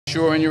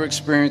Sure, in your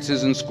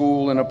experiences in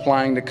school and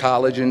applying to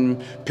college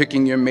and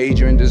picking your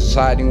major and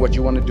deciding what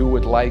you want to do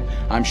with life,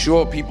 I'm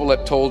sure people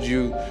have told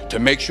you to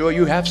make sure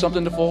you have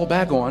something to fall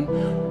back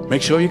on.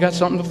 Make sure you got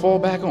something to fall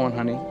back on,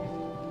 honey.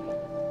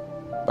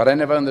 But I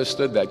never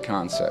understood that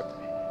concept,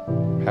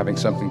 having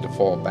something to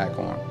fall back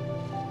on.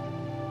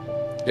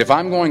 If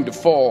I'm going to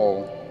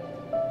fall,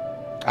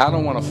 I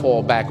don't want to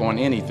fall back on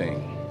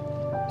anything.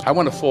 I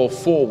want to fall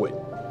forward.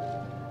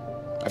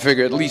 I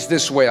figure at least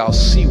this way I'll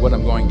see what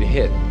I'm going to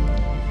hit.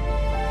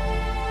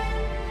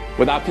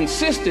 Without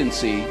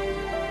consistency,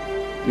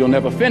 you'll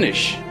never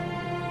finish.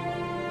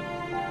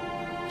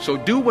 So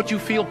do what you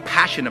feel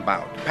passionate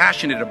about.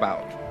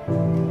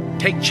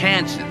 Take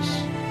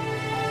chances.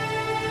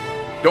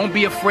 Don't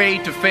be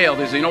afraid to fail.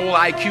 There's an old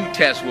IQ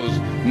test, was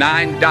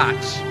 9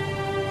 dots,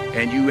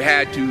 and you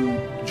had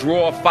to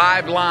draw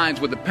 5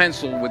 lines with a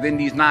pencil within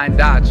these 9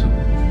 dots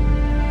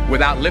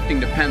without lifting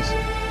the pencil.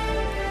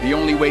 The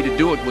only way to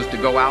do it was to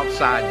go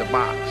outside the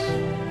box.